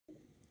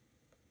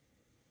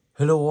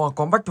Hello,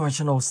 welcome back to my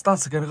channel.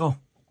 Start again không?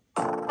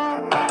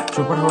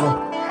 Chúc bạn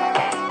hello.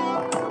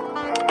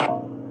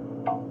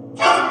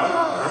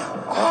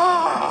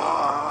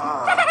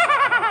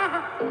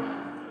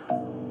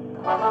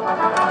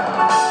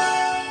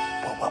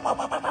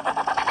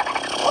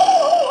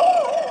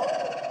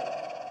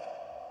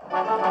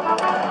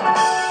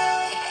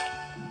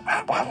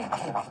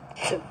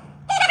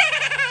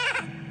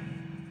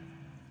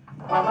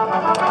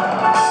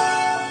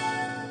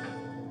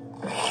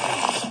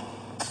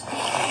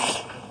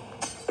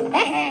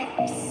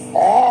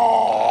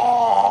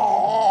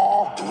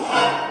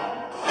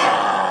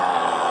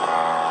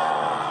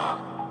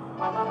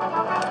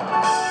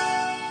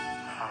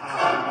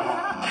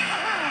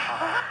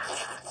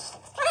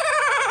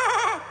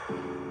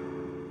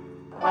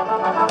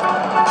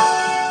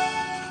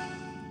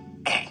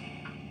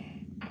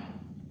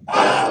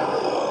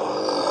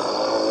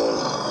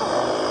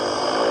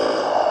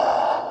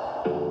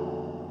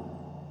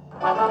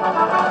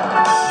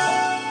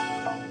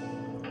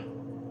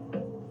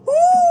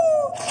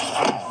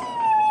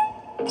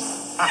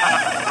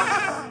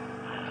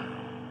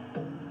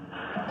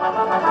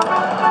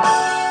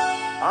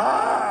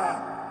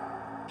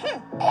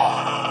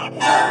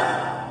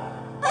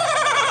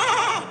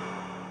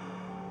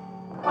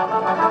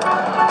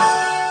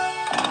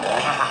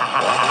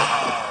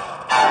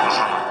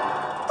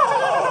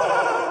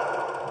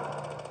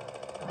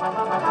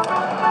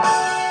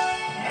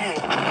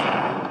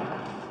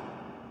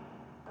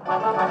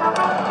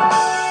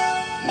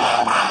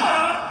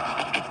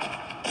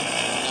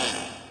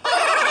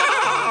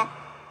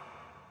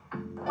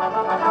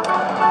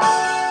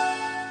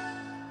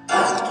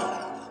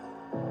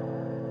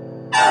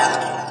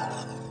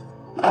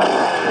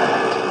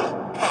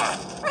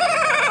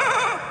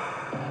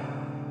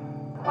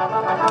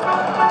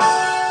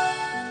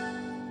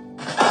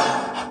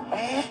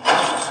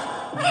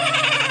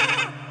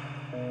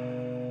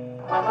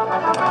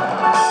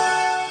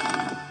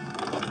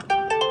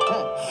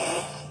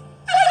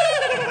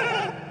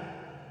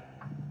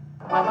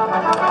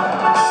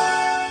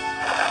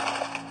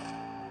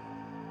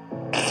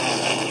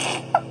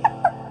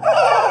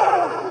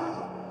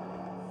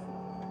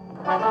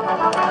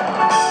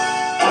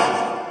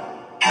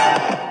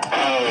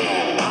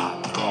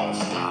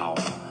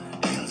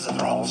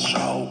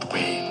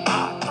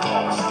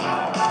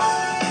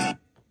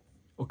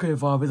 Ok,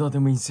 và bây giờ thì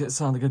mình sẽ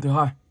sang tới game thứ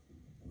hai.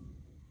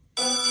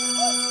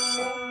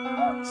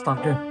 Start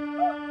game.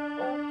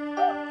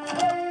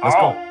 Let's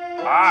go.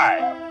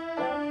 Hi.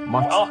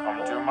 March.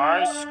 Welcome to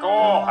my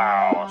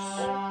schoolhouse.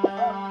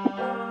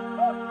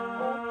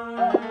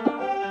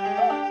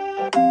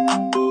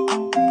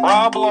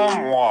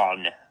 Problem 1.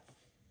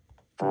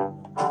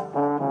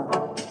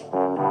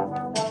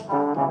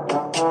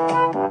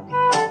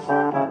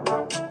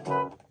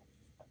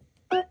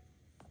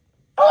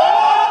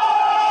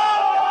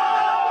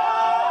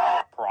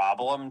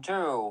 Problem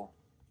 2.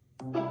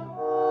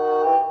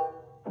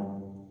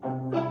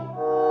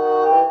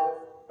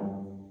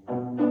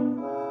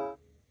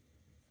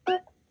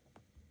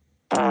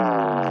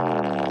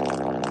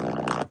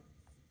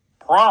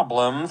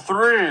 Problem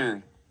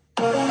 3.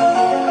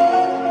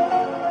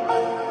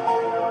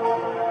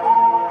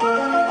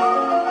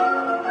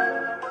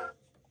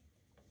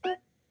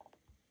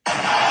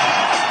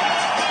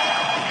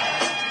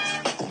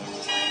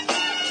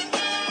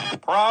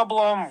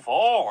 Problem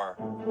 4.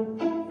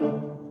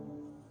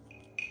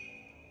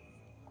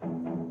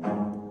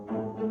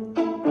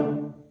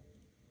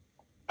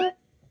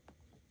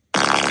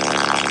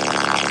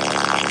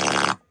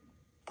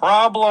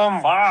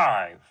 Problem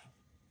 5.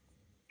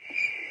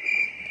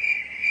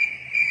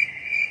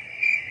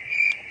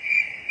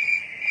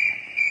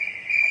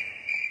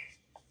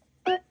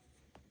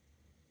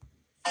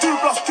 Two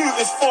plus two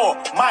is 4,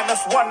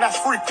 minus 1, that's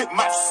 3, quick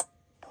maths.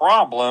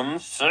 Problem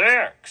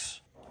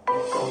 6.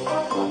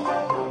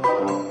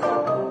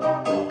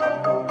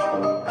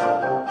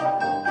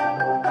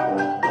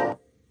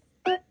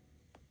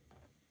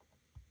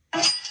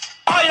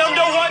 I am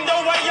the one, the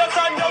way your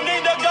son don't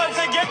need a gun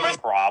to get me.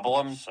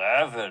 Problem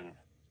 7.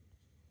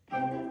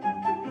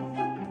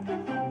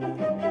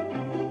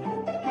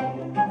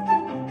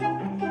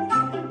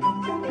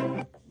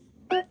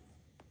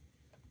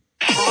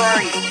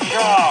 Great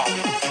job.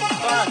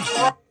 That's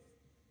right.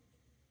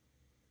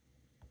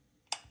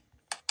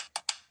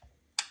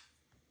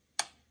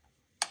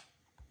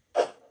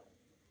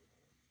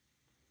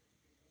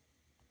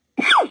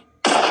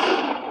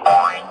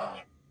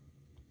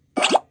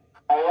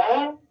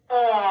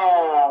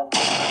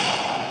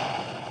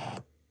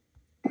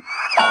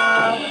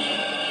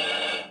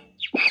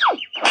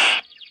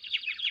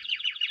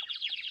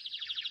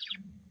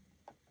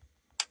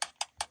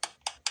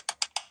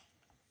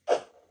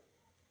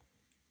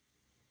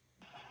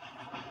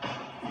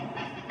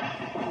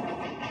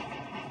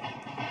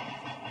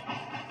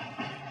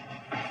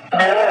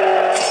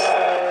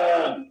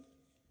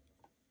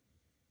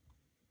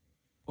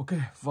 Ok,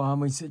 và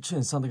mình sẽ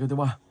chuyển sang tới game thứ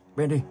ba.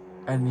 Bendy,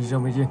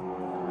 Animation.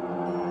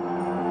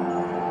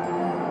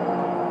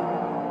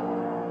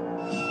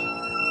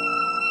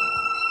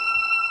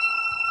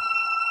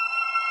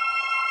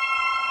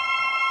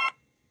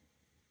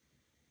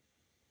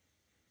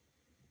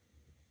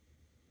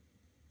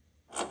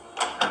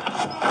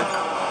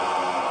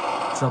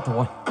 shut the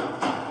one.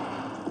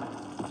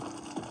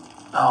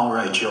 All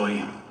right,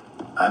 Joey.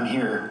 I'm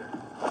here.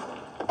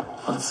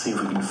 Let's see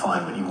if we can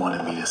find what you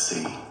wanted me to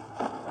see.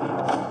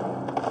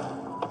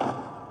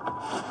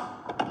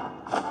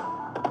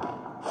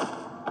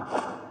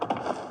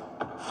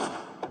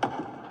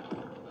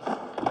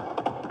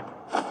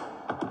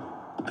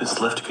 This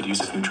lift could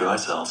use a few dry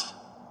cells.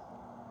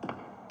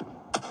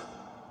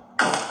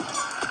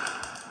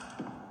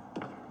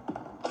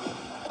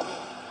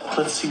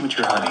 Let's see what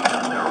you're hiding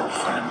down there, old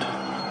friend.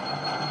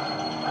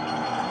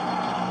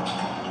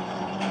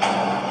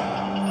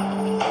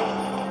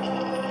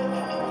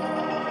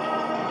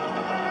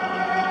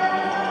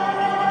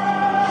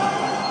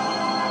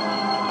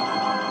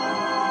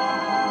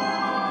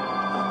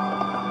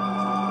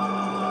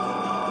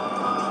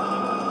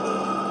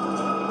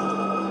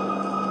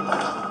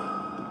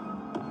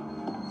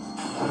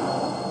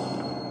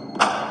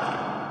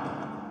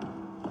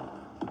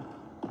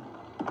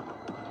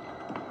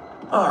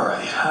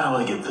 Alright, how do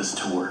I get this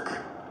to work?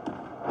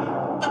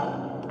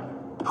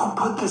 Who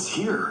put this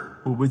here?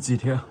 会不会几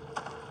天？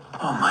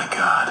 Oh my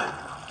god.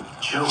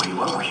 Joey,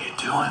 what were you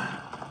doing?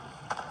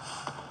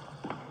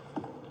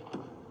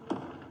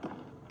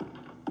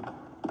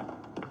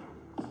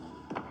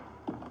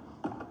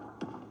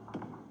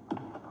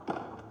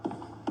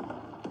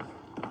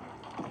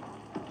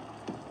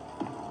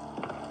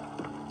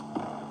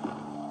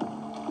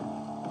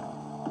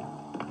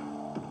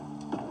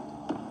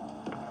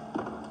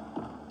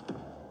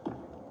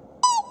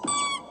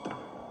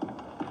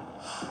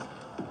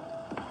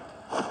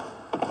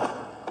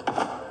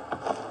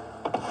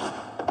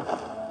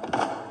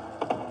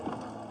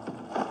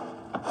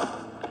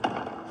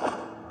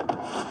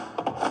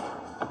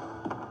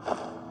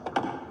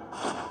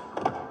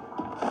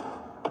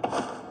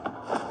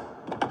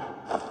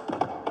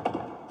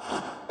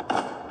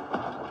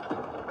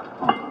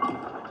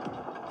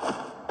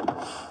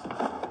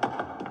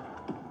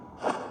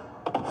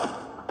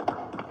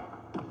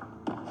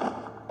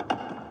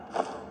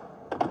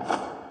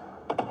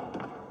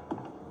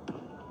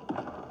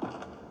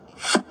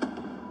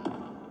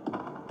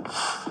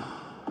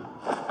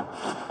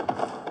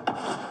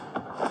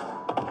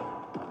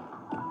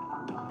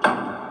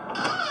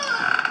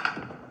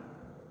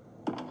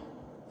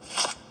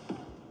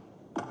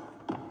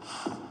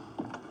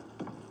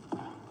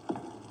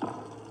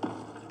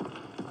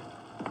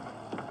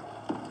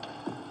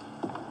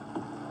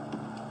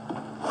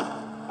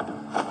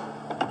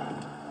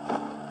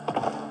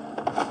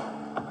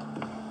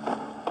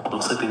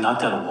 Looks like they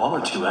knocked out a wall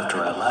or two after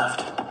I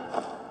left.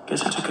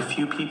 Guess it took a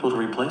few people to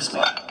replace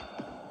me.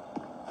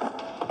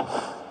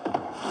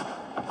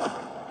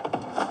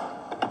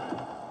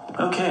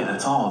 Okay,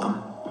 that's all of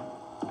them.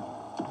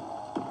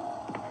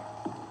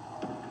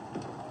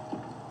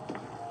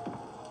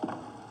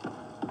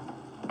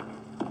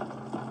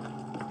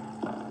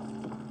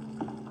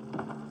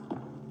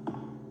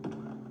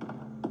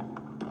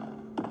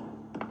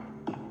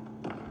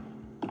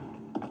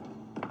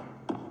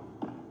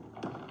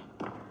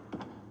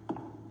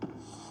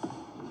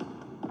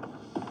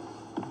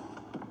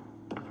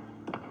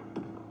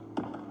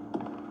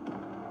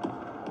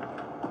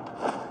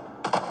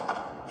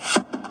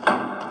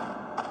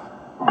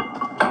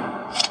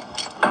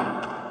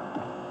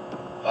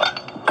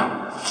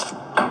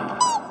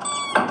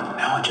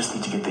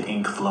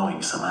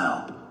 Flowing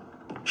somehow.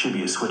 Should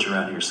be a switch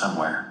around here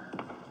somewhere.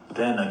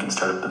 Then I can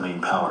start up the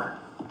main power.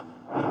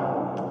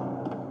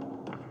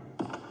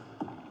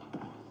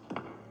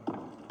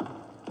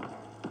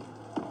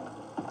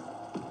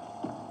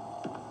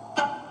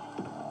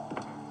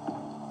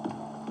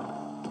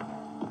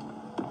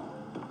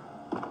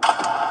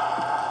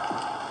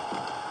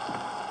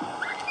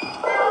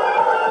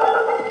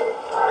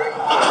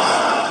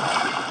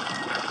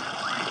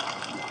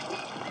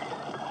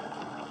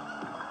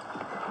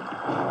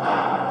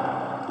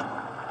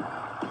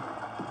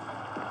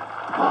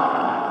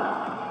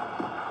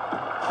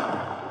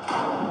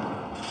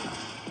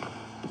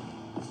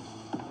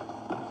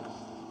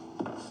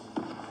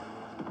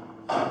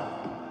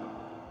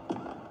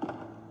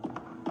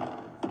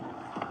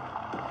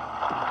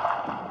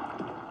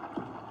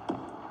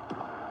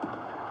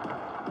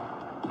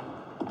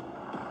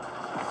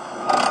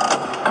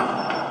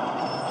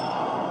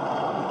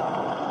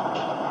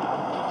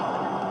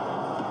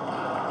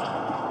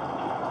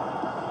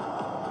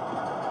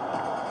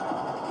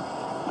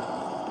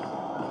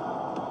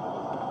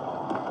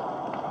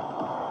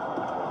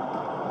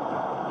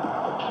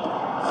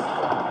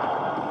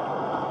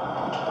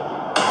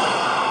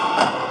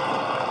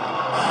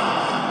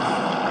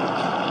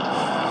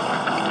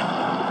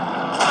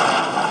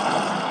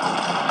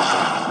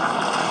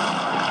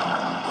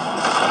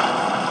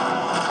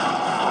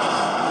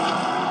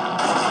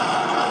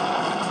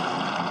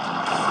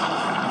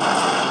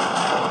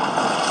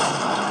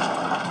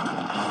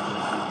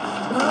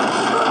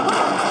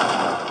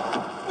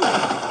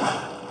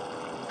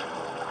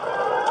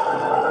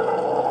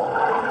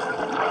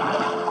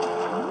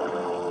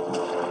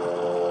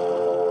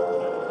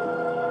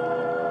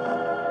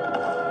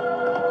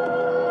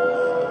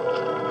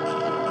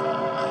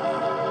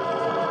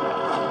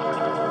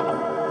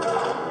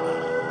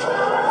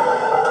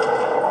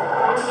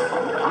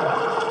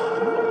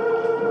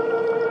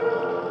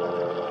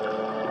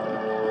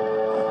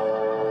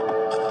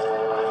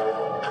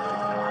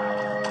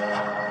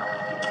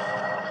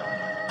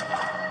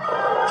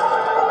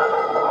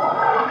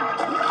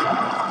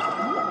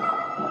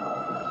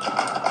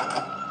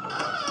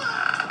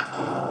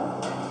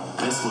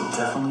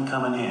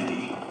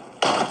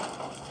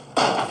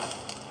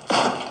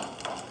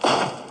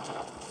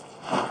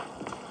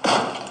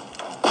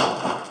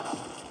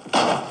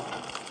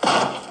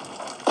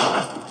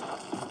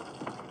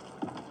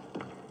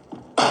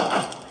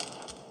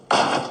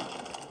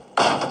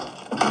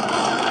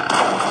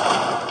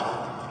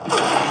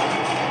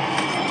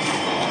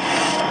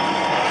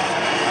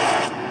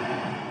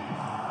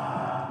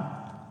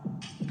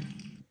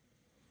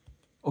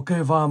 Ok,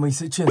 và mình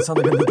sẽ chuyển sang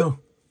tay game thứ tư.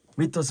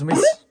 Mr. Smith.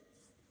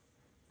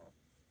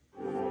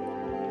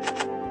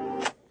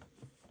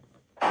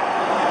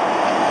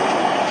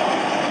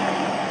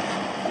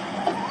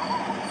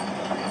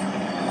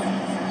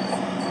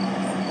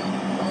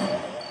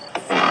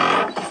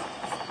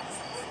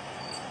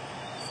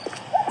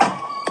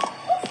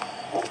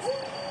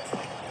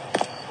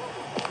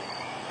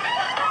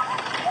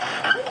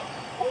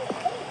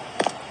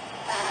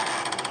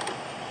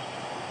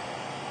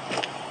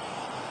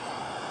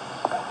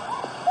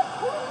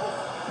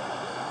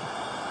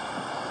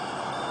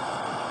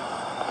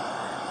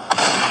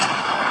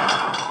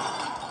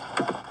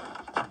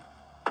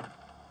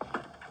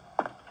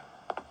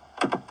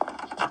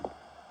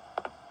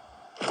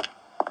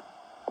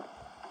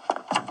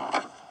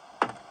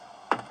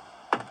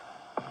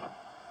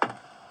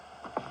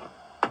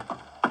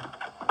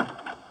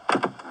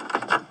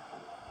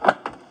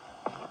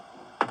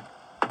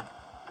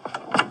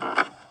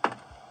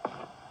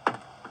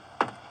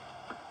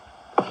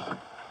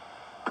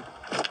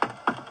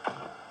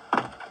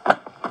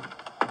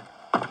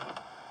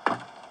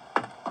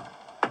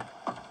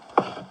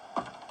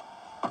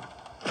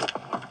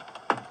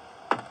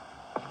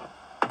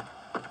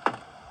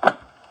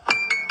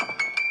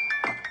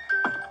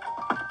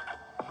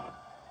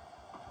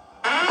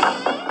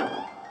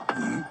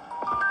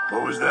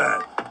 What was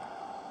that?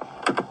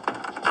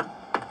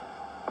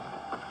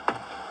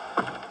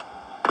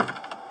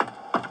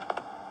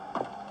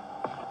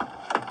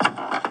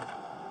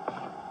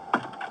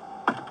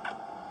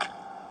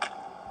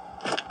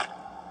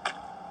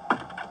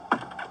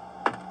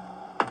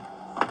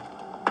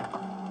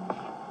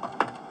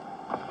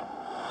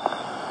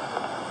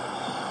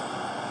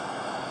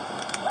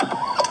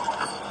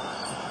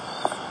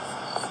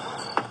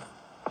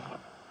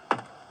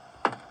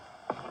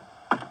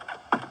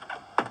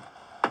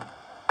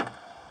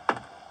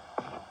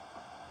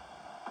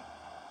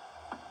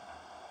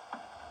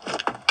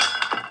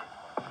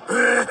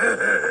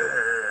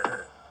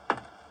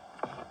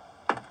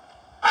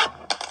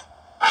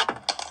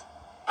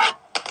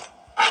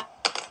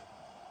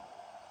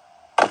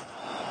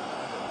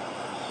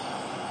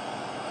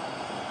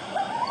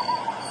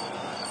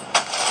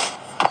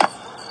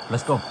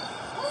 Let's go.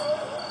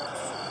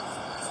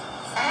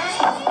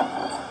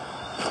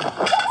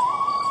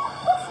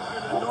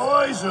 The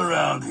noise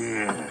around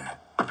here.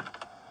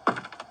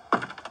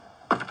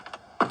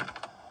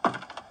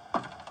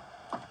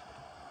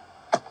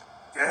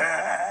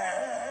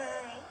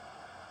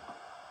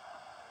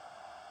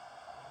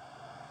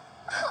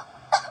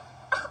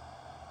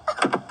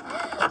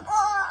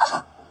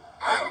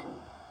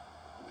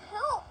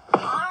 Who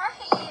are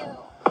you?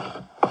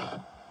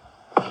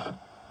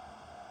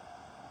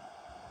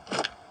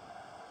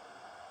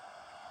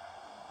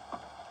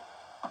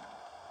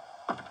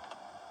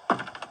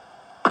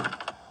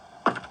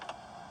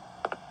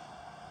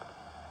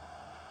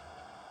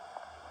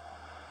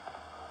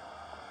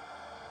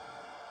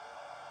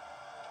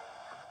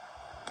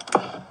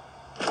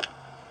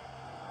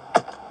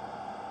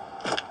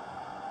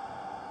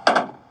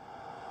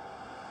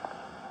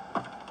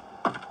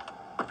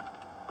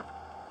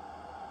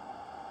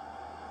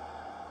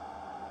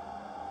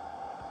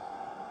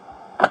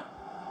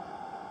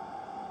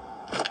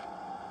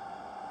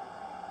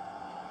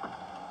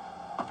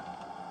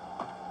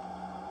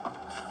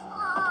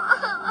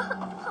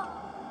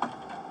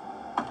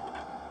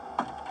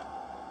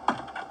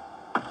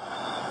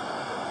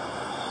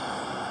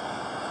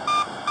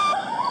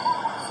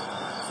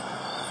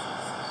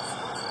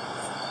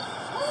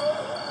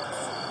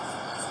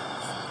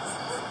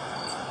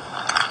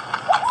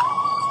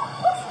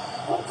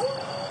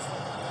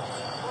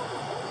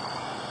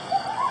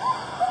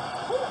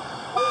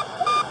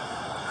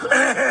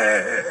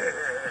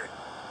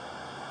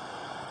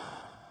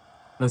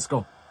 Let's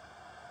go.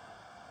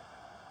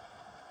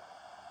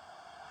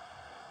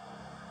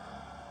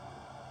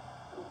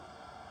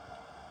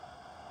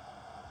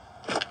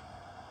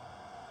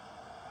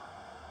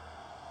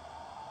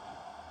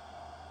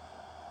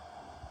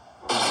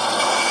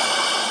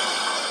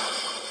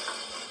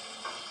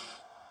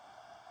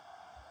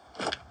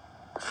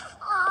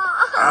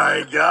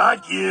 I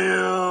got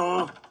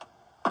you.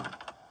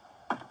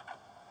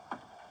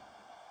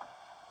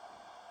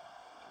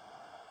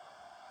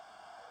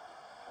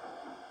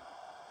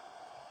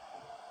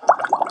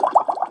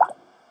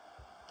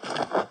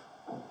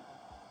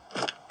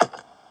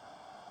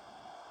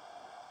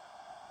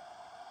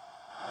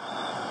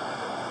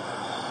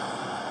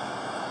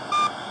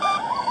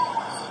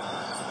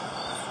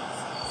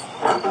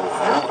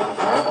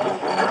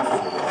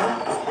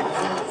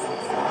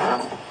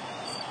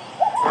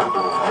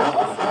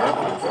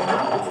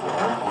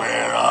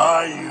 Where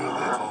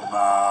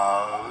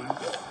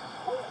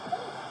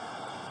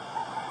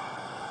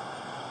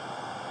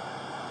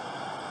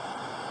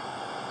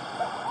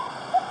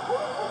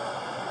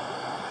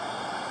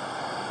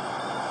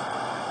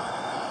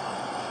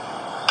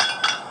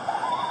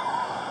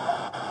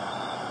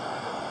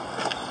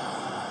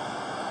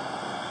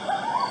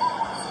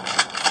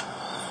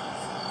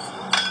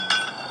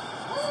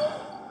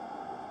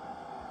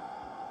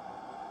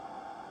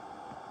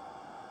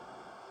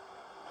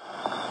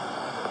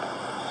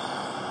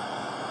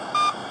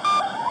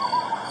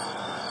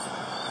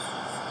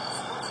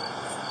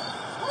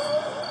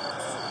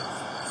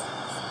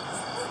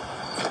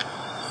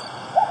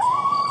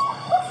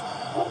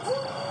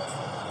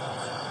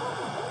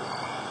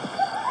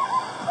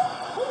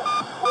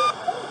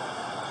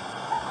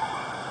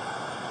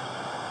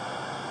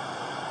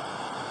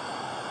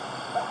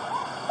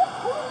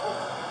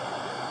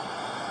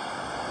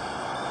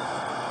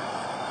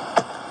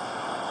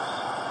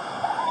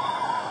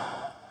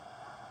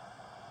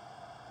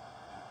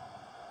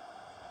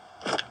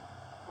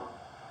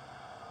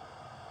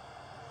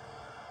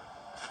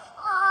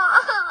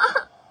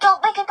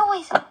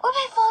Or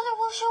my father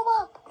will show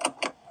up.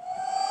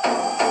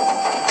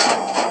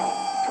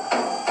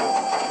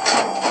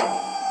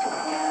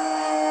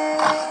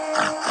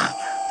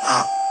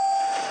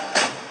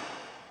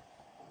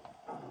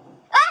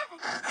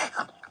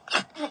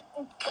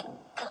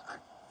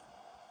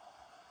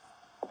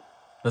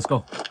 Let's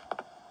go.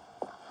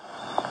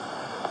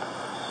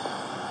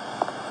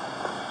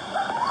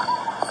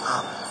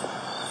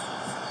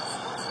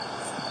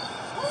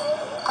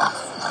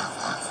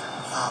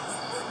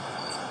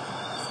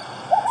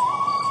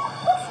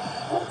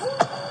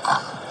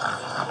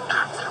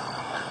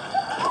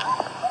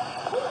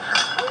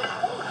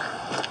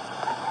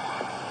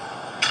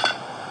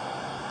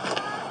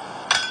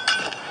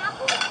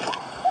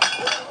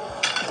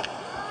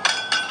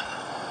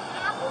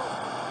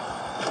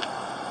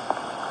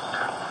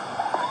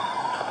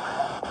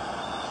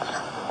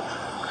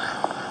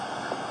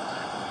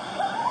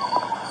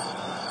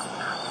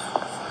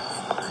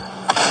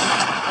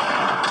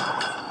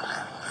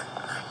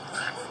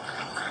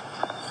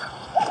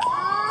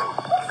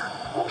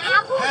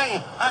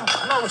 Hey, I'm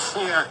close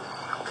here.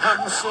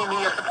 Come see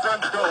me at the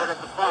front door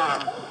of the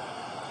farm.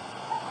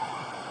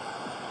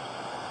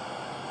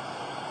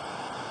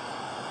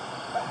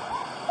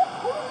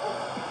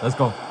 Let's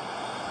go.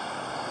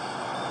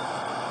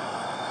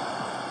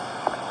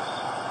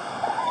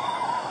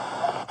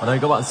 Ở đây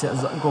các bạn sẽ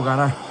dẫn cô gái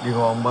này đi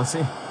vào phòng bác sĩ.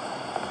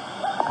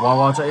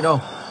 Wow, chạy đâu?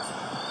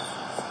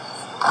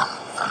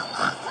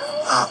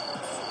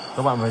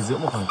 Các bạn phải giữ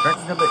một khoảng cách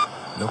nhất định,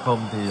 nếu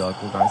không thì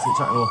cô gái sẽ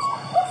chạy luôn.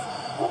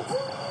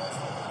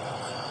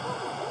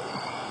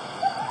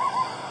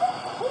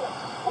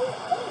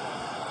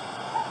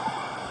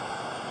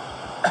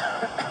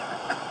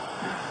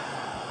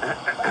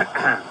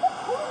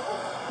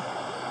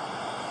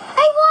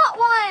 I want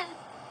one.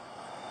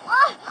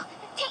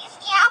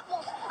 Tasty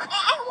apples.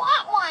 I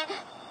want one.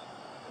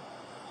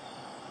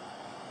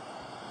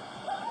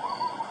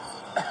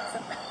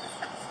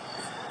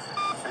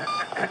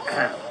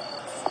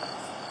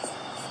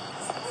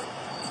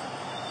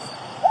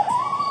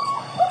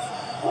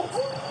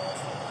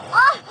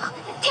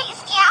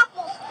 Tasty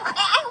apples.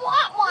 I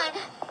want one.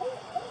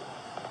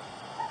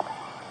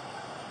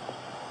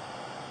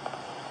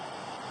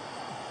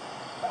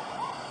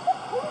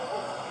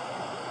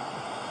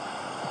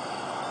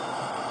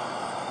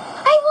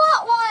 I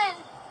want one.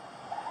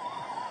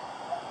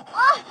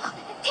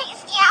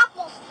 Tasty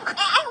apples.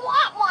 I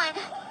want one.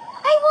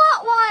 I want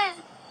one.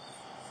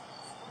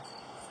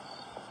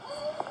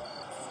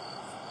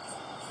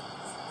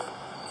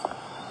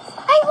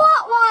 I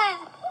want one.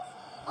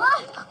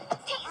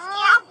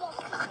 Tasty apples.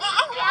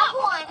 I want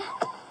one.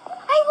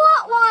 I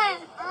want one.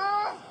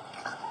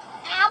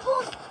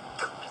 Apples.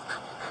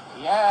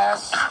 Yes.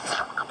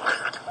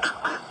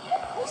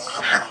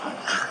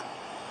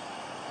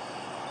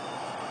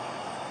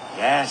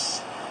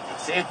 Yes,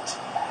 that's it.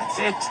 That's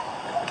it.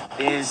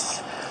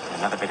 Is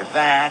another bit of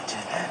that.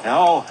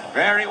 No,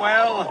 very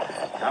well.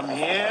 Come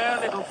here,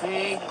 little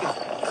pig.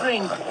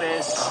 Drink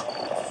this.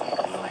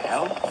 It will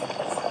help.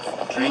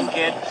 Drink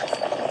it.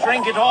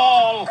 Drink it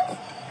all.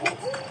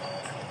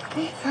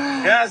 Yes.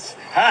 Yes.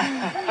 Am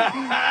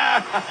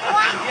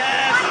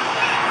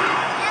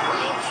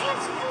I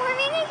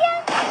transforming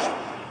again?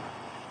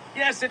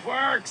 Yes, it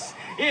works.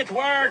 It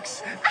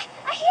works.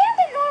 I am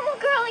the normal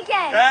girl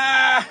again.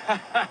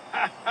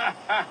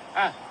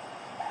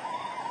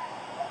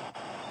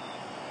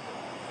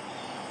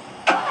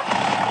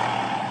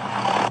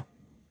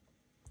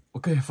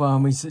 Ok, và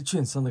mình sẽ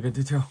chuyển sang cái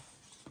tiếp theo.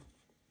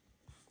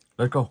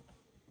 Let's go.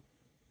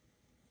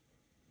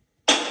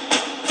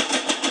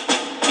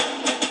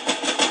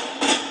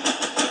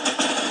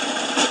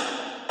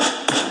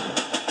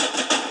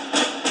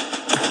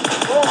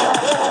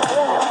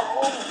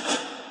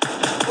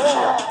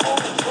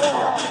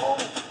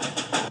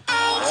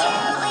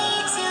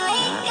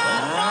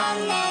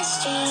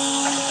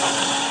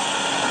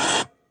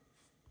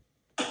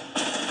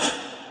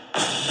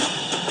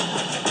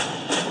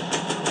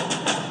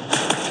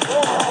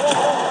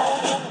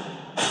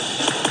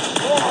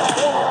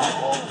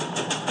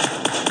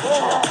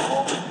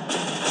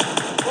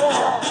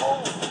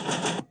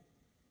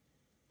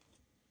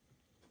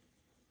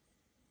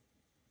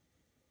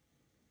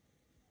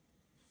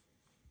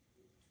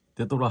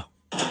 Tiếp tục nào.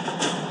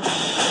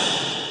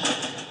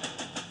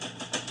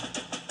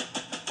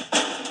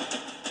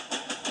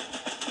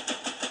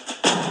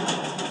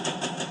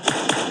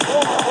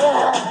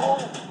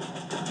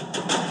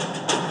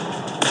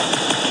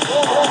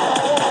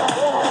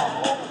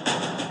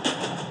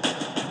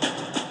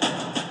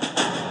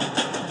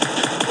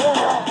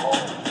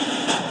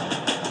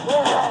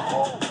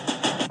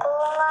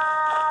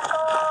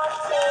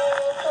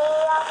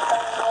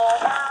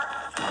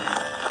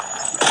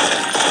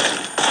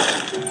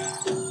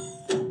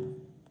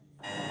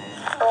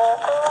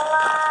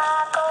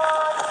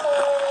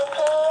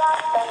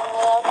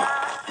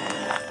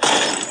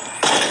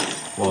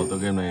 Wow, tựa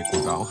game này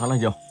quảng cáo khá là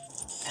nhiều.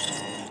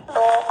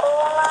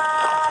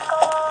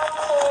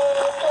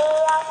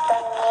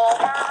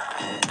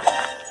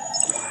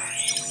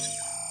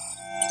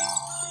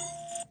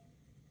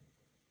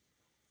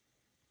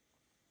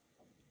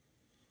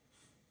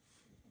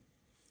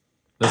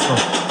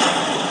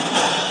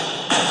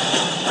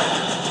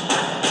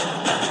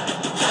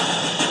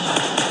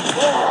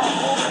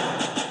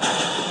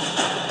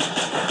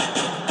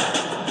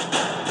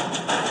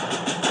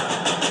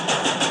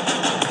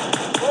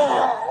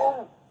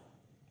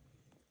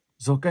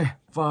 Rồi ok,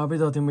 và bây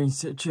giờ thì mình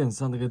sẽ chuyển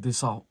sang game thứ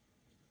 6.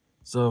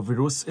 The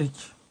Virus X.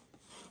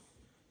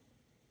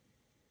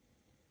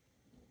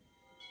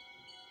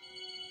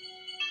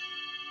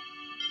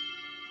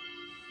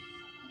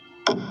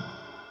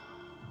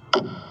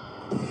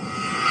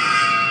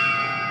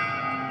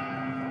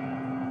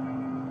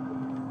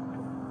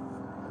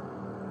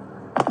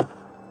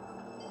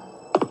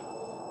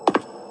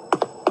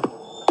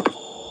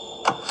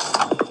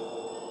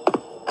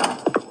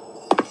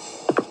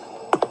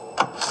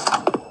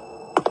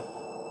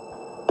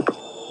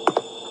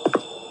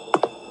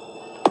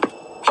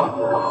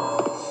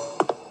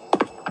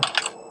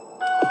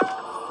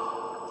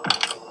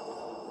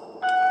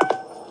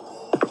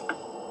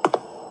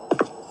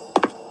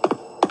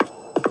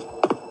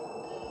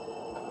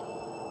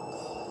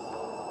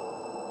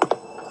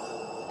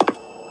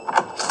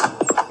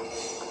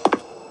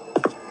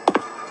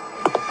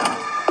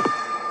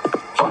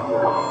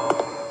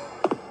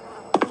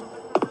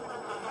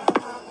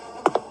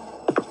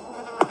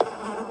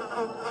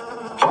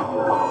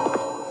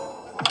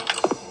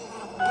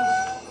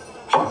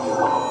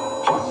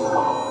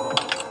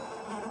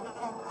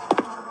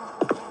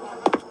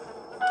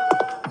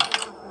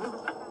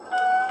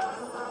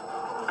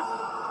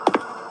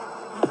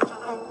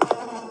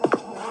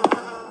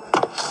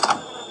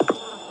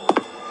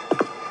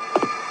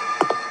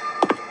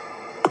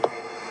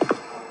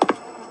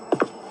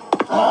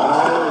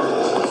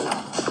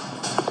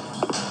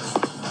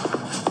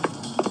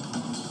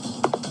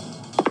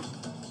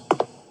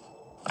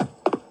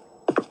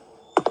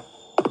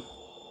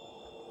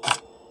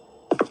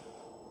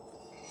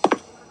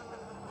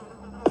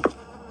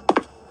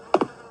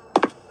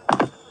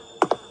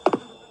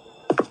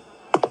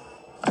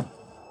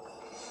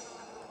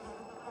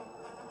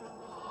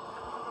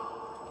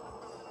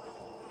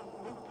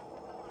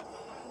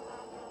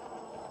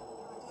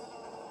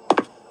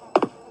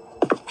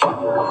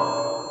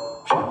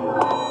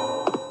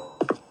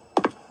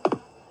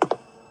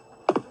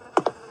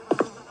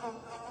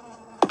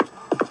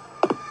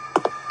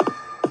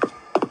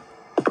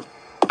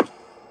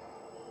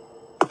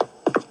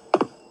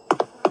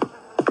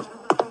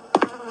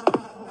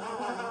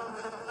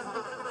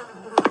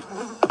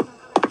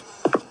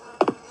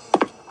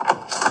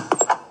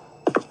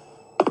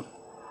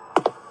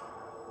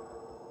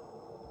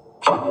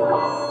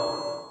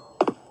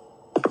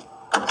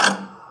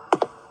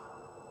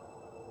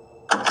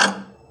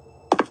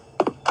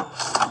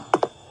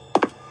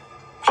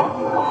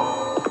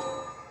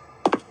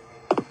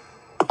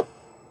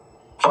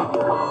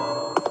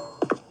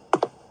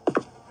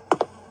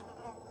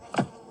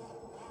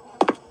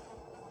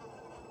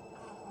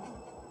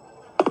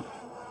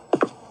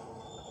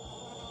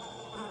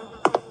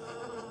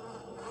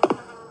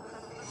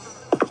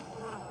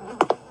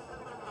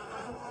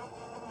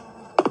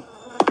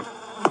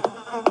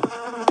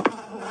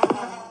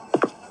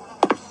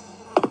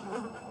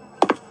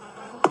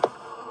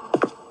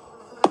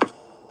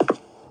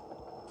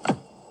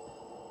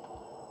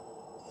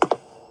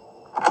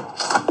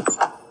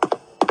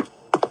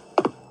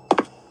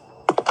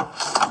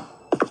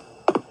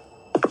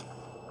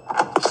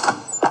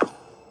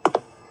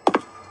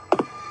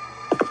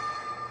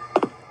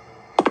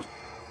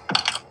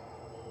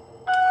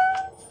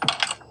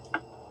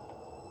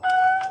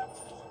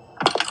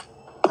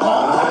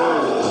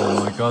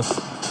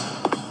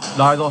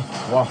 Đây rồi,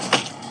 wow.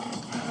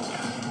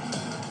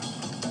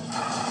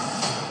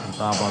 Chúng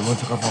ta vào luôn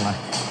cho căn phòng này.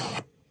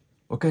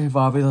 Ok,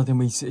 và bây giờ thì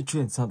mình sẽ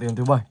chuyển sang game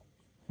thứ 7,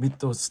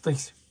 Middle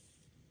Stage.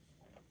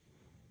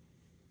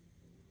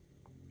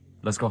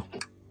 Let's go.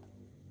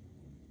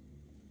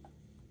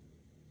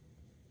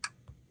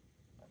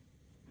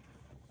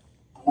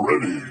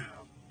 Ready,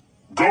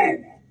 go!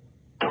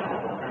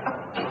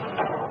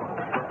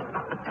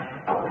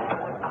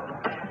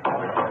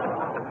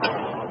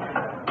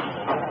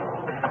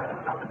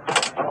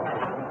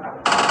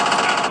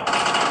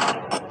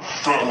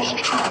 First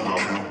kill.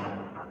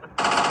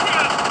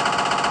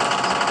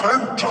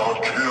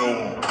 Pentakill.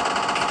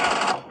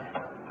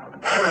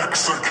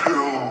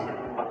 Hexakill.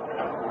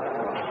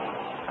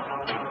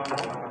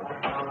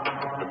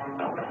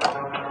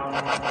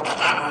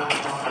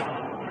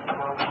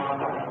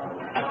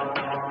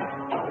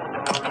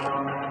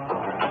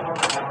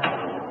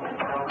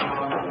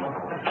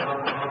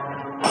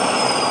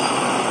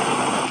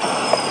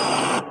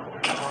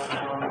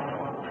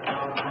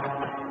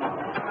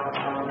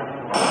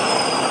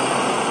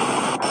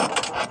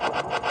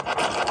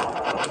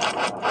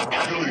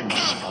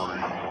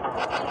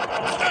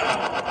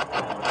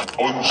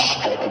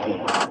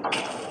 Unstoppable.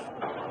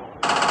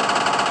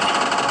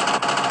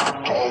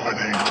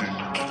 Dominating.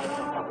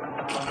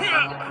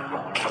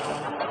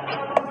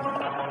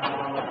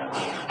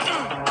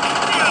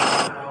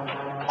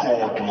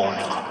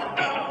 Godlike.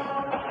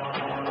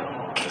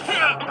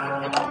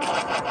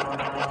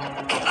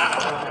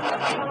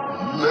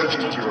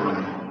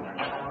 Legendary.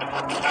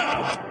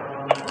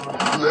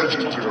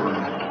 Legendary.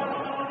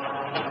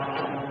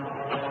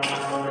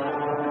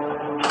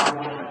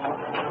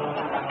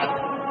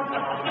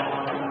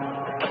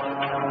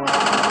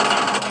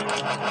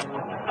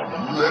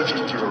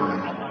 Legendary.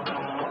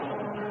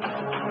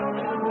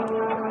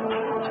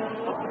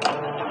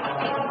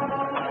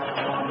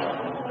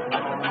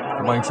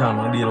 Và anh chàng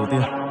đang đi đầu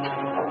tiên.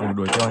 Đừng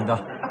đuổi theo anh ta.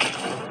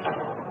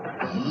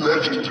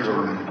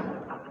 Legendary.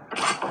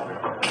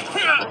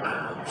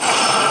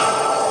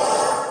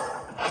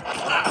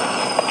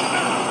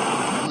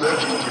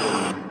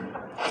 Legendary.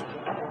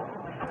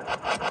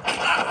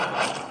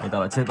 Anh ta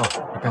đã chết rồi.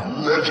 Ok.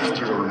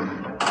 Legendary.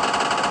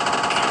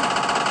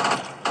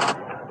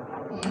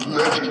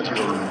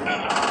 Legendary.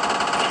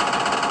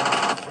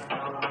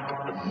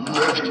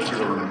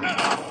 Legendary.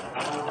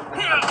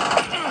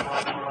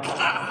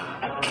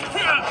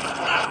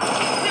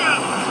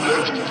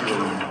 Legendary.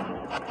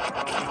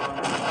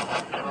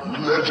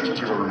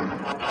 Legendary.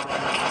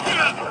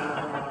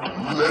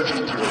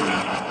 Legendary.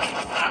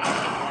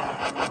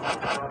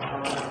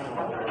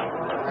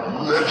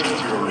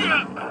 Legendary.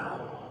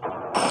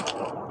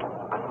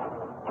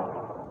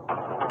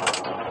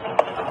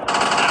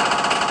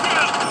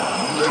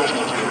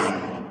 Legendary.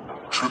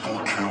 Triple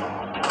kill.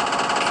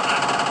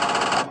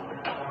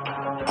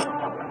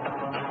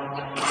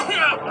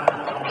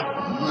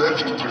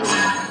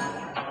 Legendary.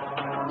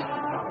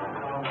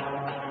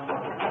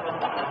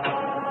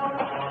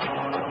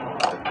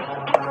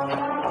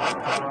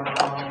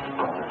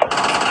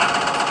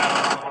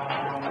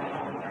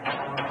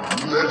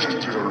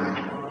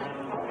 Legendary.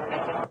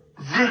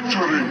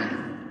 Victory!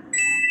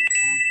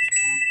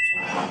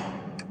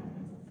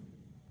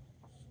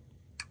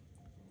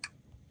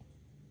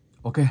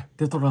 Ok,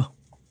 tiếp tục nào.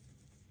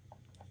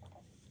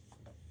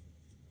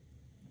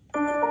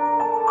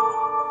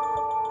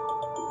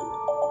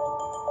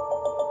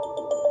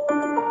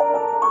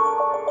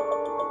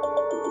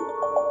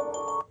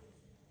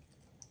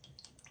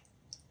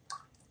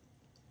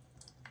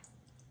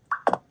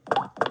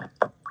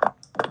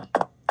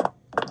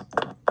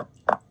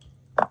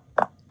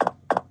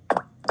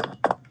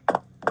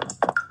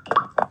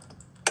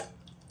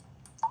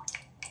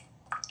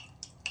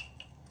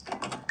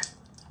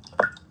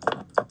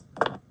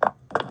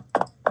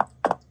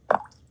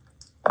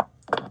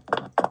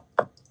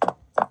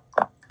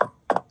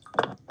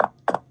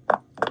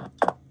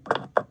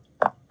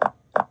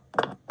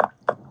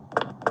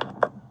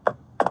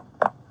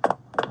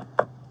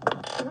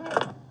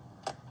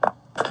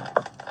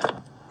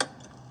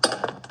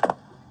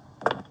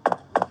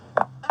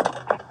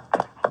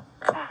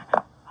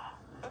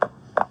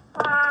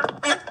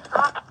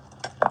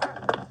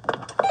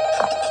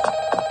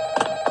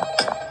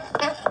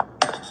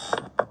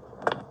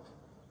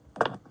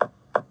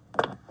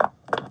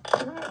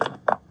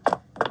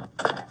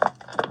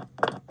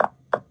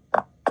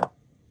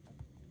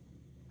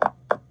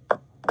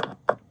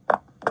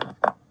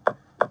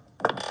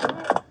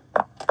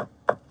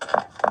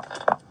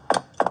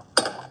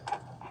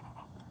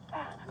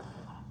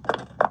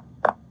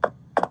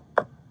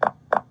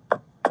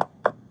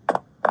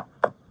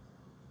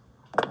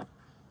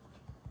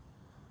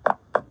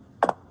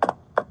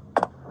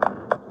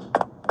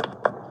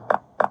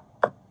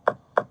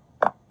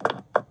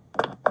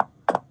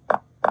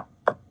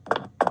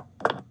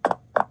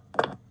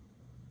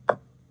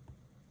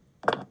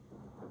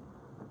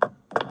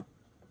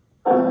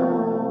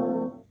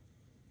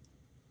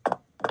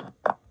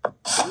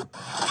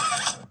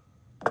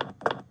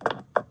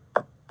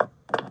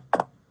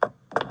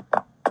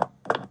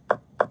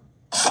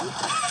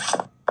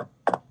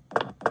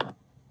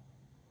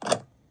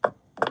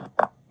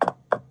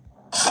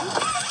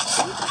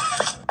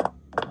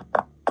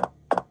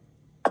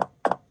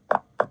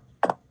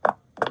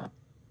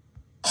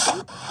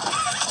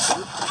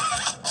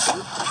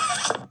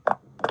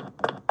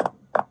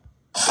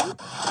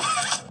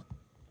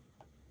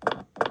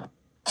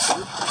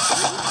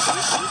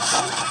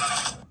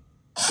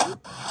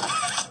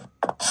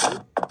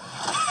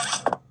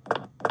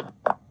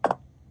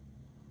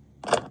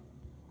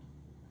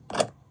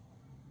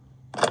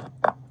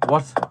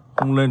 What?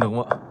 Không lên được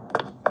không ạ?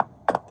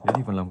 Thế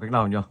thì phải làm cách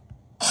nào nhỉ?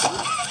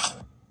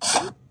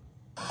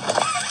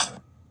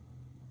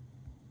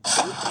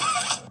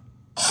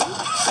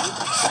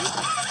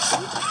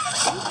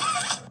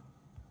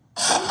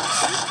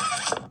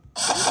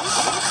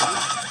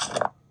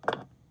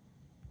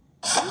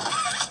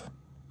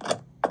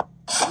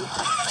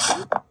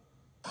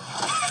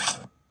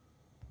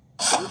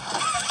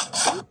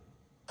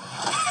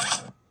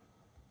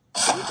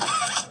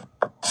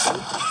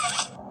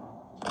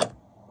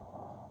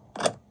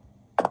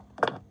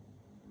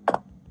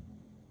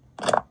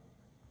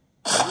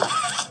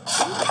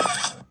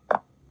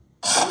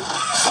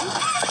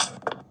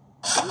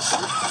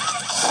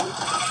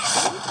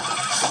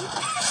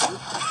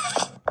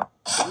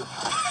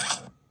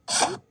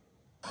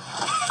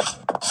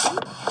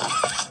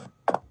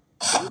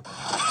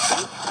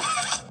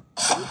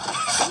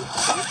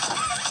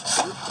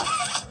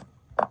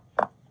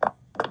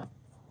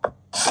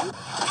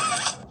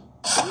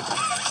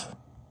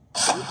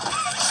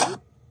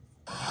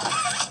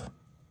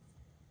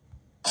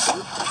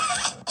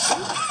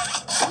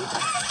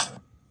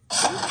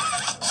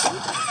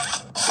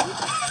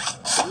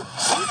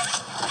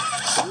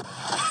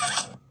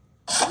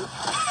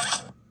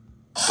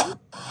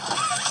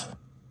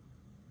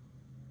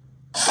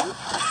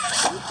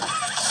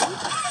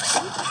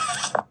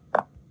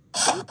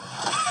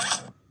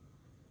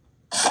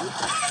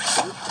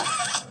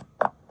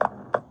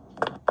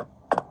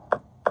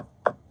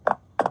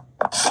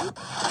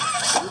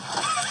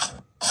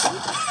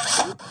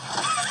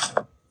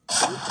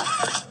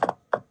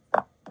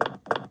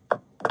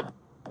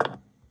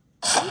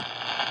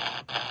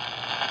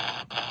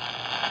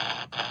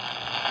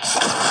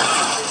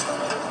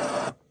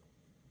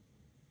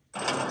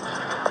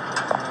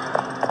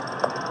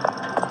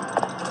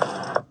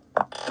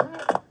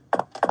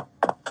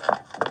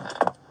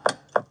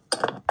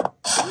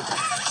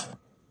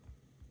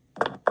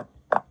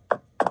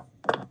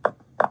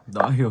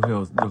 Đã hiểu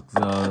được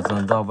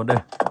dần ra vấn đề.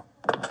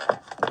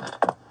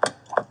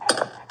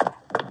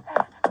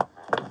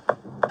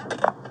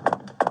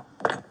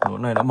 Lỗ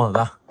này đã mở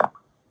ra,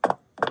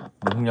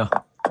 đúng không nhỉ?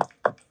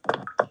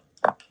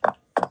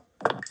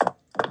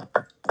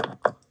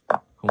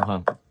 Không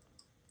hẳn.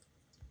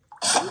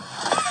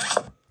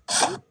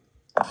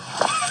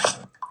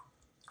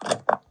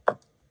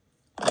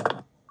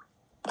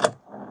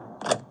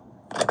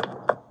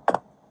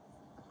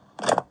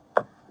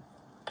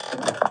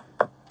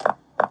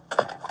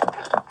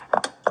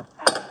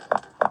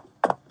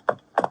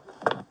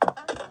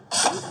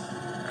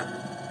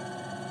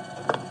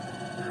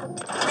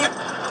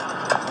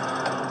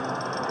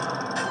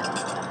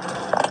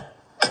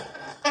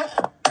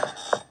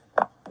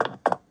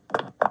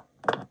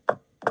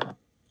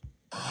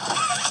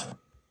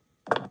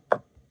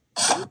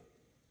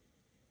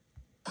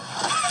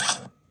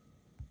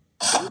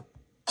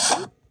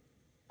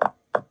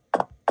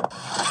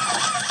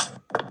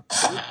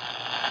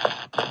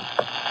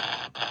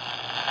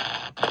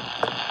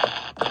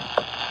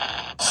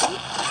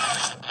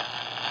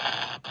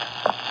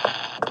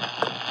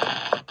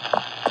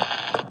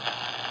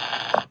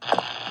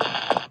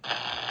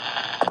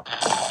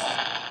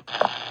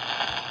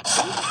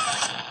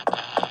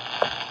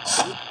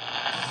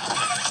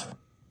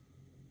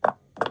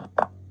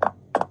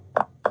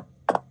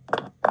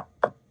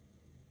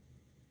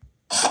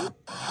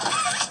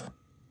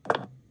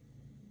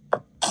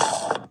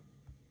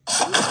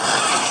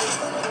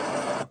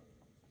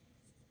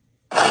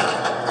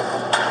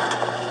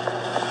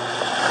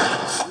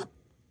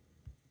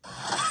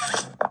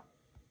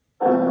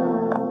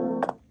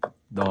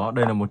 Đó,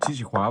 đây là một chiếc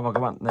chìa khóa và các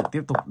bạn lại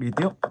tiếp tục đi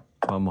tiếp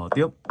và mở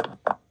tiếp.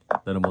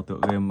 Đây là một tựa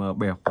game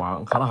bẻ khóa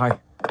cũng khá là hay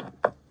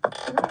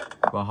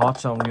và hot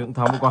trong những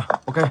tháng vừa qua.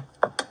 Ok.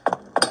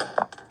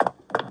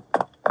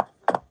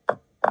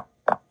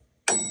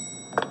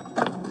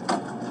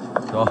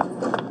 Rồi,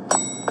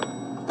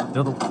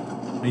 tiếp tục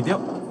đi tiếp.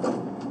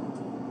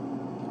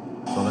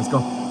 Rồi, let's go.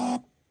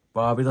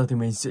 Và bây giờ thì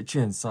mình sẽ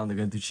chuyển sang tựa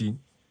game thứ 9,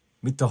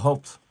 Mr.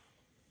 Hopp.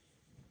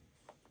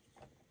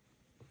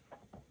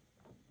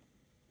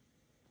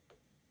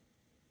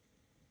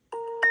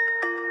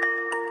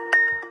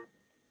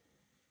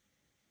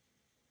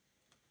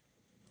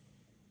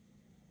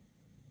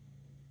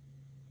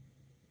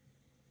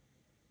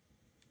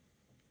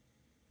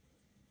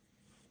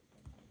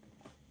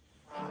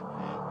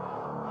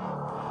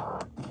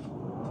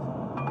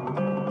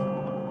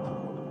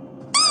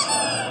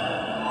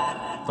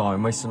 Rồi,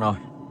 Mason ơi.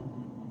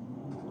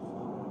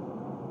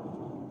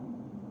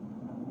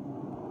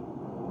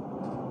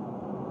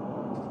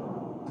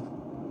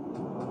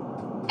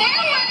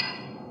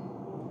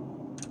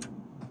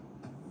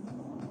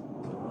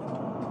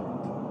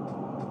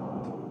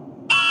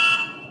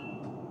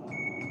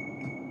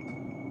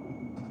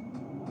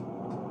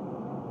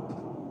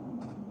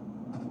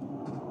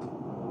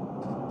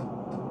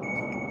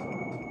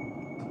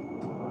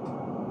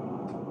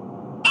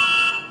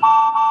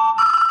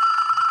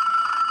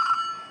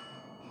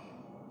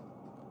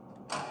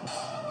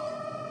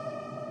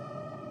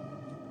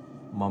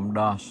 Mom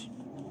Dash,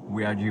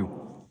 where are you?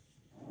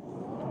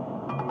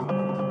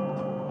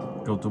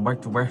 Go to bed.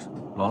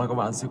 Đó là các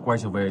bạn sẽ quay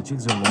trở về chiếc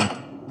giường của mình.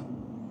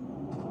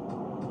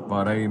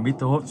 Và đây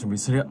Mr. Hopp chuẩn bị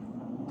xuất hiện.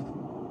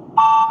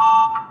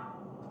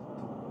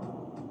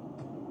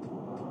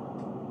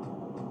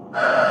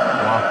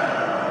 Wow.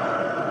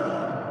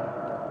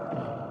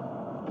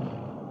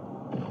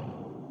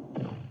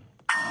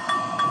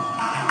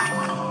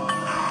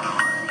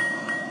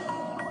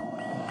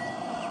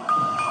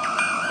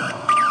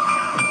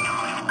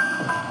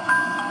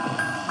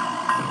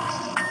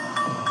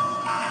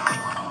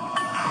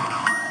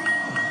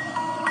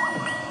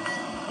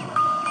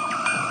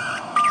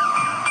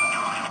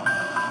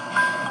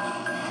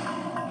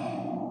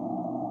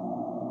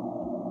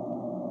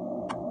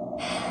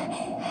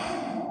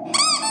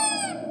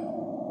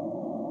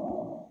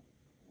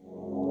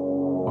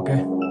 Ok.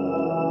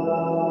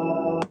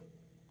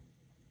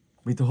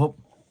 Mr. Hopp,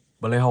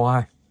 Playhouse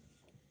 2.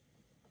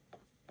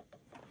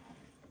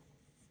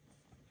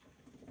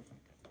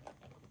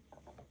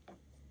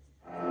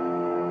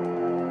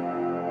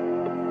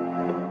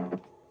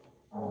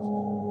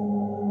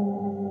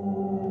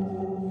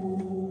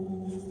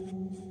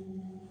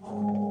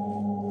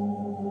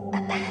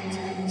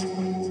 Abandoned,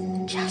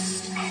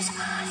 just as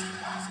I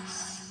was.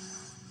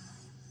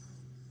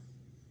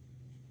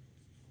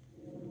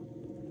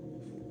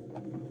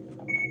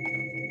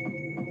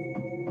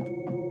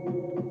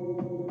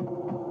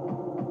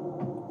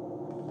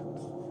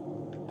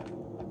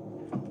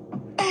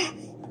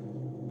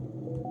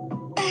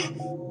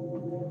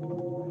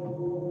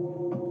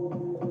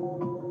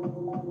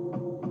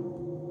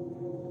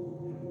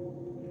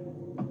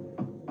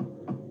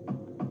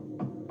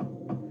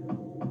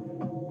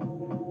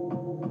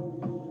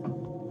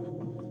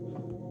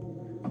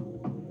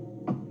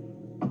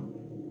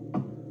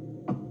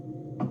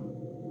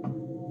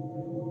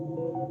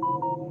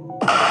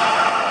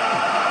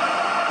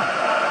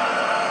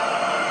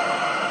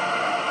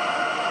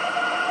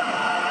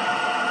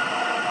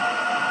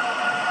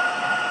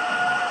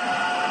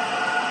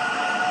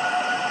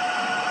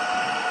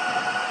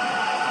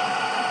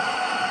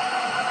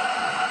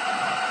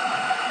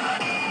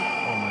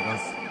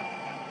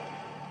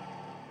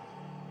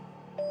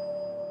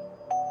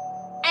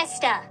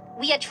 Esther.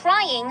 We are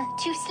trying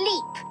to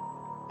sleep.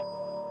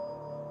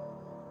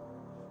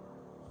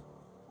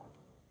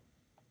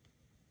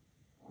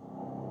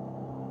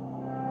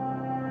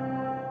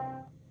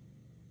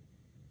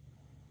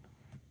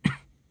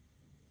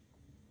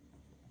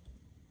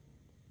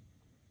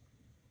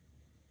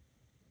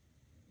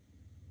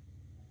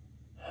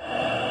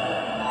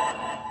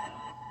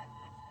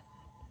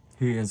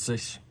 He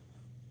insists.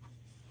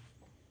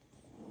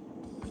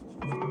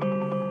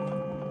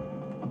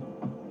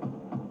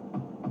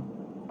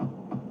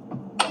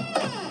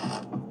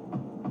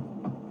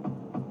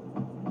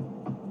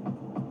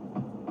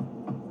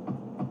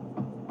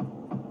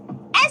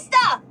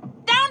 Esther!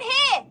 Down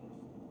here!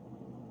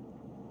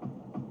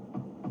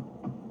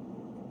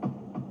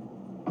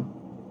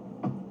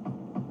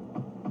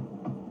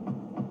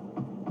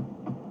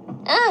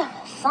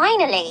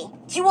 Finally.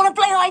 Do you want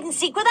to play hide and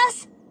seek with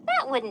us?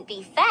 That wouldn't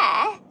be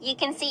fair. You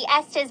can see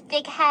Esther's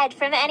big head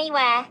from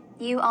anywhere.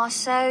 You are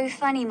so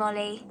funny,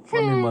 Molly.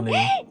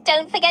 Funny.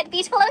 Don't forget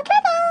beautiful and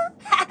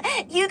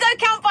clever. You go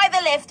count by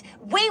the lift.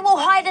 We will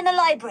hide in the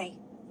library.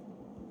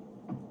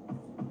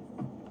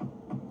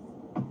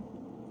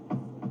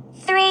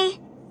 3,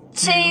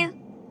 2,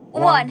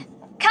 1.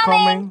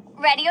 Coming.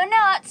 Ready or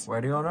not?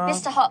 Ready or not?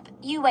 Mr. Hopp,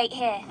 you wait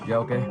here. Yeah,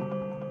 okay.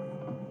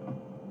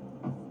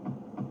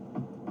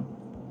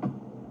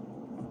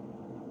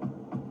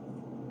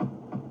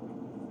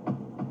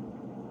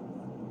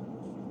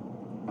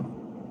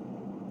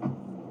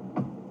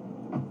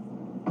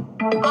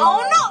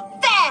 Oh,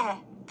 not there!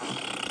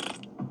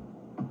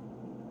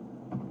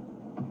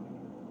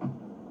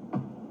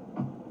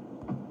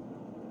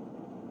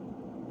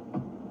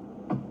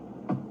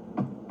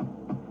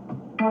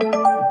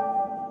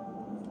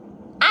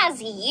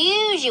 As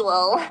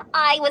usual,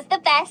 I was the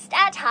best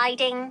at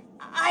hiding.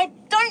 I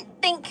don't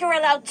think you're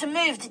allowed to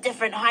move to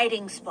different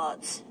hiding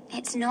spots.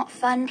 It's not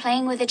fun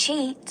playing with a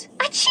cheat.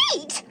 A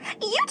cheat?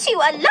 You two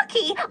are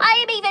lucky I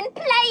am even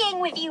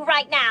playing with you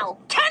right now.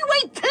 Can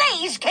we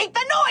please keep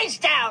the noise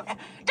down?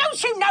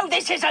 Don't you know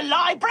this is a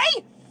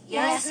library?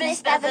 Yes,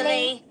 Miss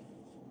Beverly.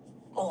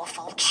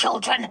 Awful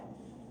children.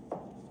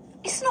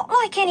 It's not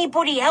like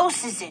anybody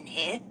else is in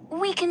here.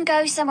 We can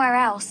go somewhere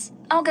else.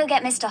 I'll go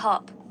get Mr.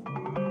 Hopp.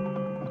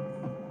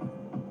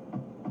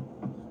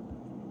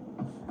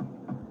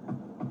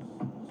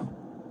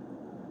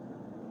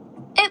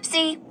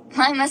 Oopsie,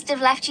 I must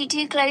have left you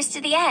too close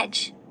to the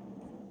edge.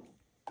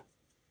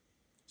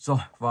 Rồi,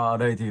 và ở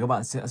đây thì các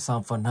bạn sẽ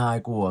sang phần 2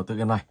 của tựa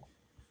game này.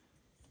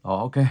 Đó,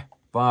 ok.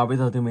 Và bây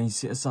giờ thì mình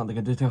sẽ sang tựa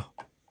game tiếp theo.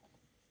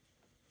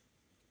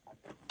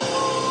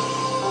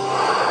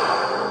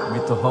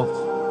 Mr. Hopp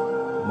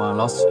mà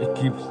Lost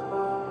Equips.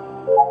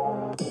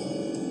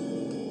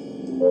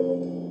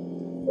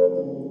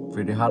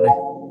 Về để hát đi.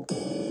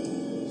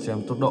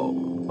 Xem tốc độ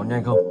có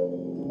nhanh không.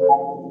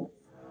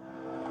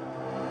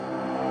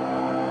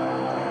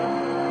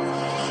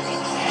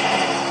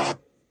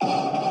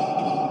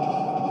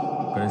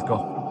 Okay, let's go.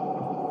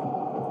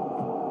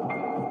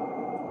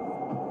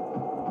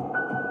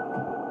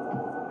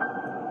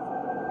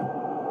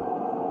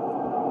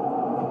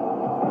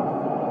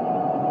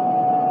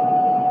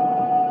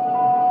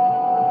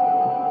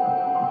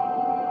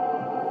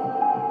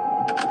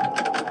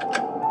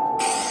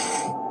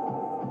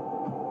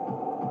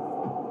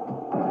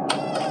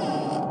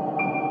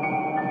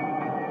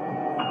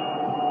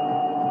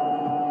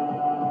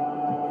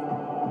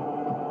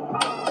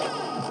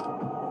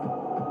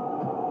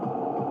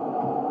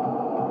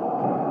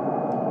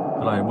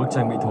 Lại bức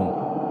tranh bị thủng.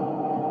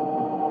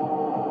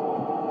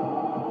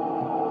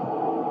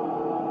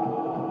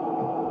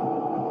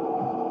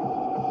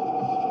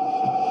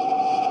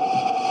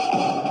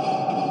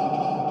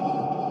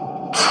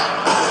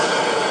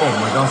 Oh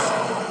my god.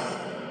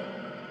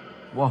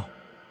 Wow,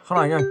 khá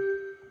là nhanh.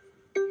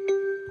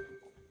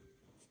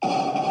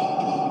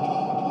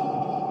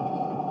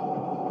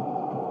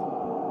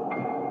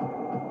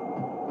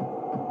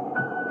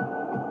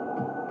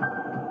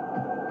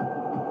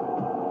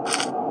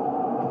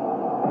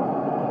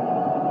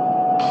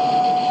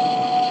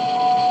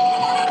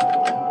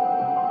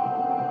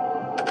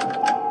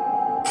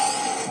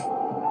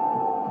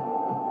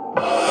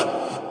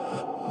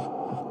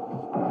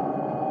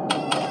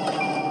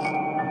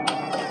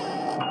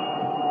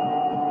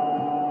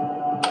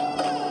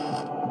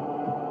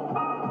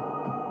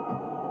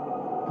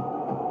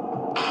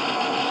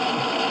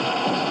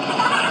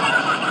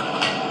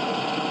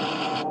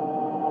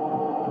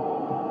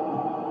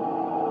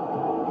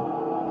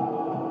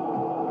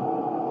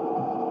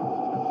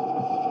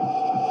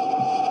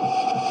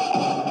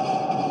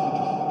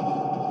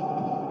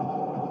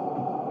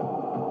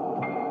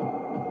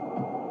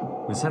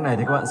 Quyển sách này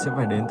thì các bạn sẽ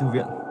phải đến thư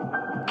viện.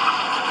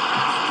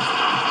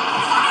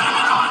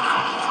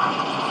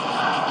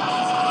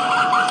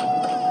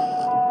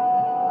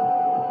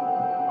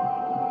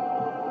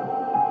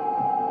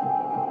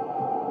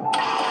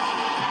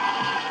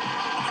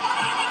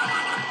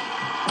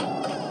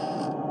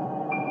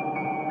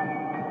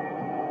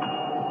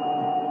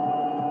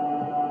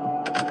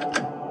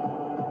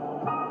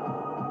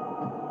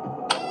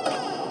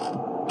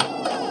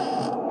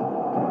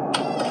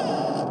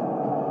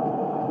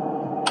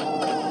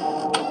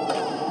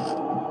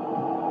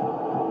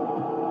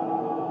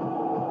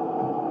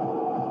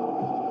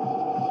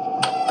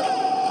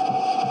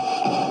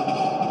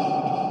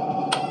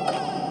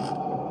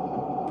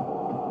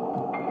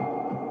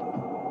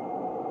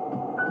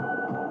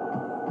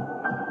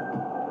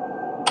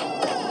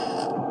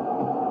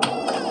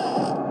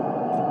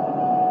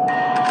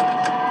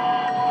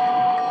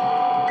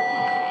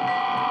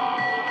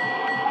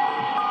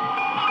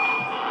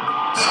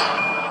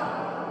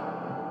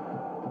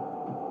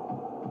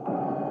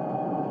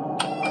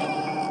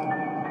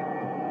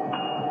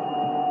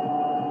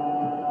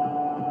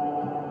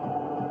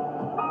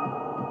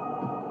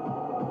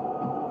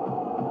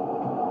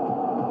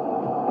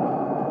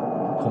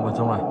 Không vào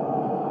trong này.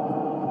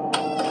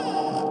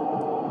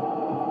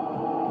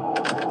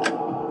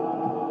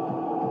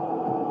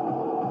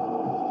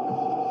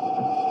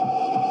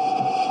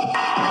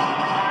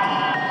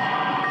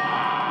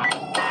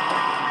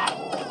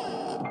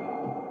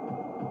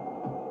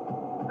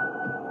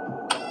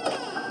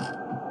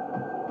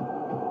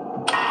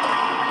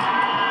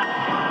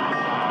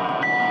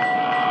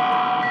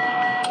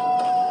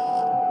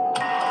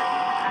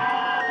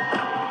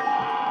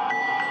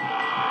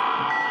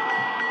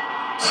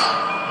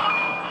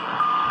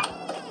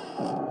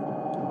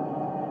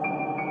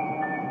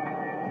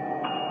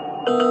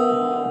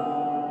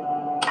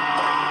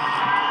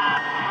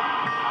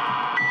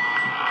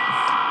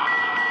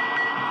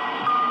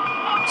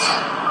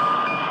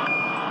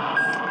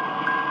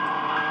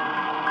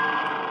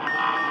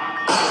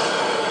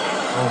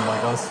 Oh my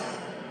god.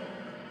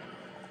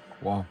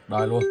 Wow,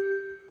 đài luôn.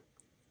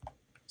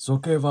 Rồi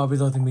ok, và bây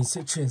giờ thì mình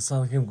sẽ chuyển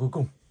sang game cuối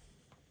cùng.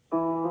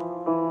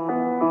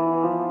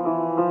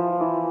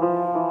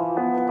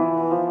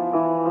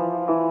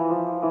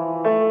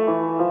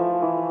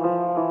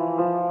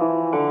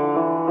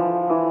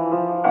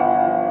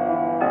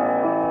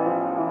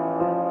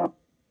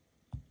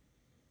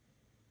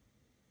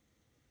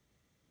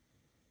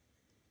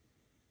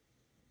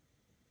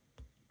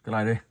 Cái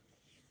này đi.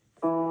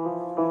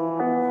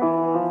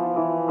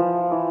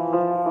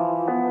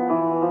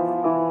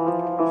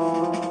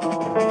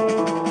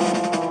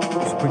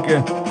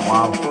 Speaking.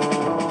 Wow.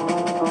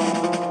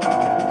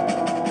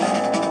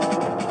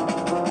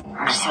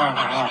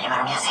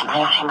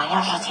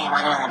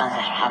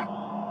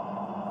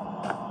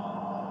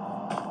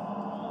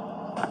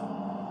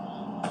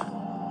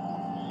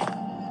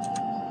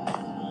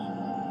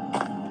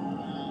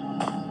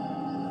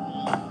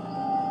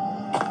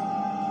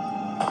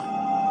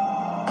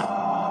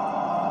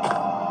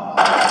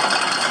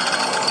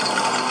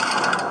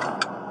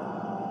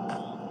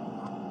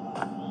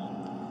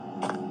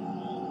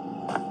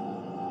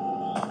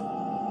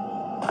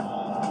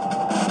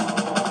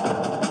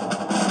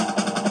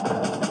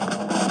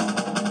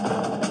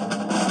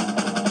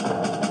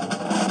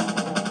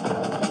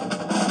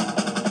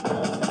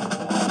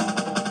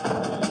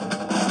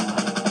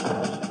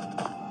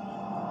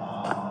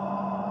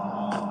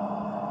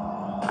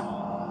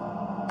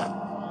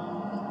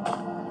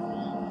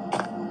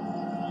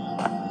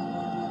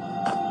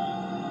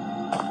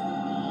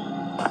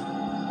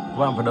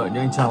 Các bạn phải đợi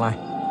những anh chàng này.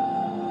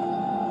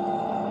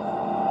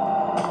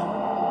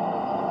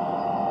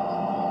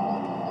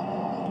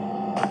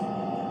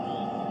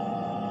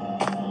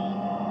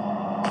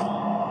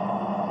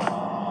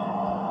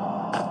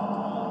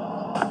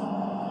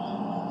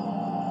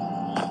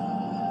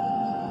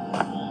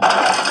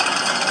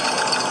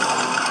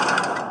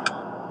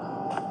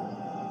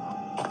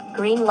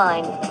 Green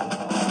line,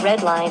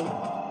 red line.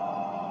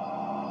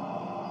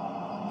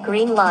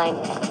 Green line,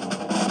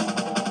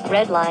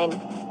 red line.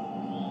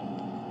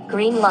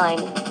 Green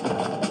line,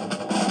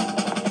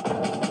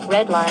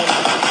 red line.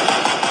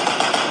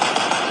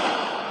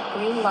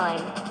 Green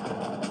line,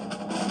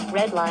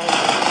 red line.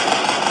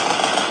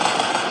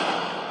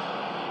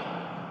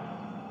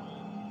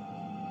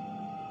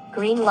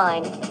 Green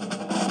line,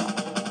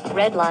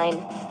 red line.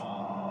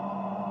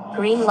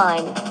 Green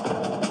line,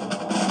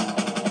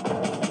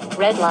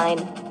 red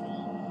line.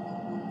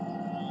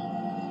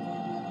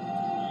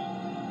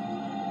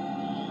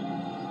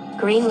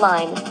 Green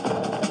line.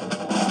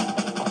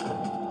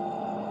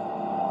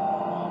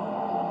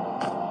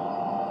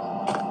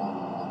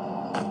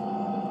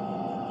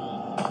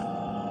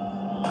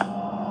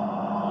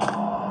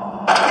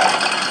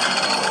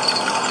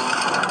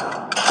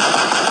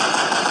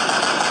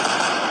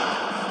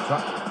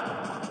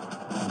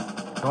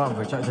 Các bạn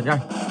phải chạy thật nhanh,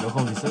 nếu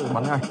không thì sẽ bị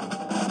bắn ngay.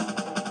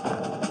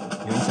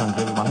 Những anh chàng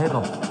kia bị bắn hết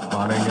rồi.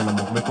 Và đây như là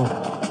một mê cung.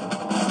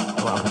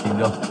 Các bạn phải tìm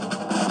được.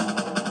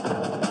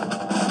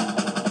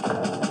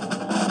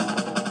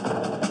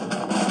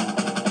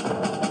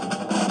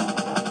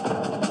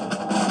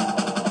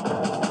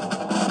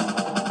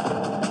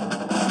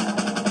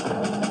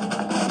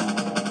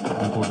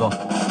 Mình cụt rồi.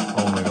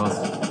 Oh my god.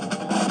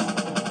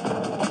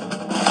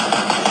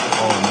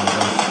 Oh my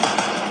god.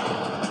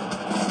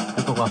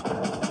 Tiếp tục nào.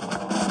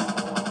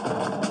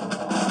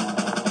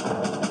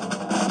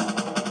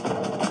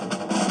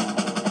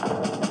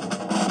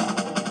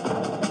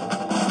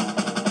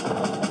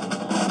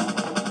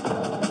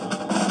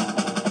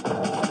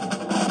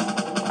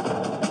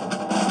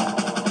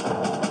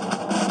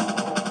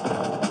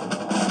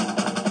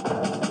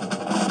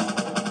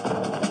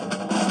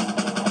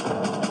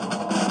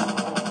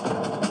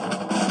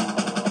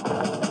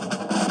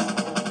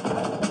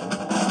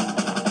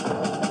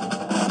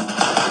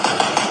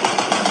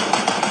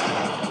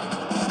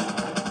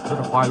 Rất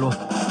là khoai luôn.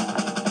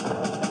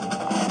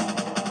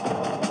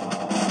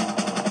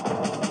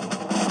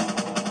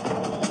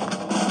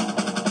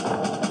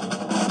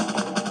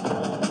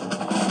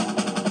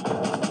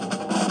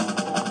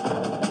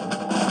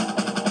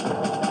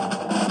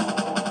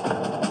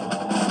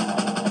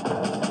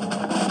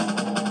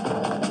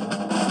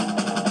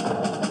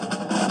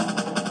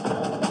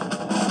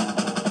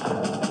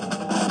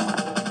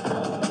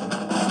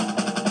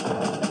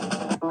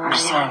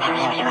 Ok,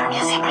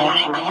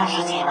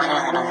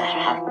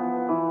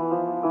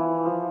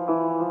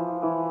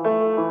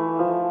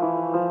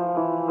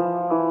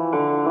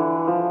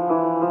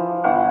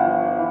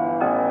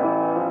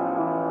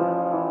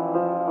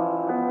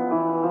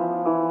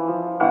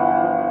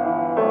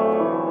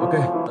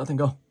 đã thành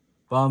công.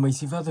 Và mình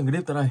xin phép dừng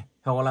clip tại đây.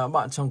 Hẹn gặp lại các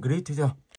bạn trong clip tiếp theo.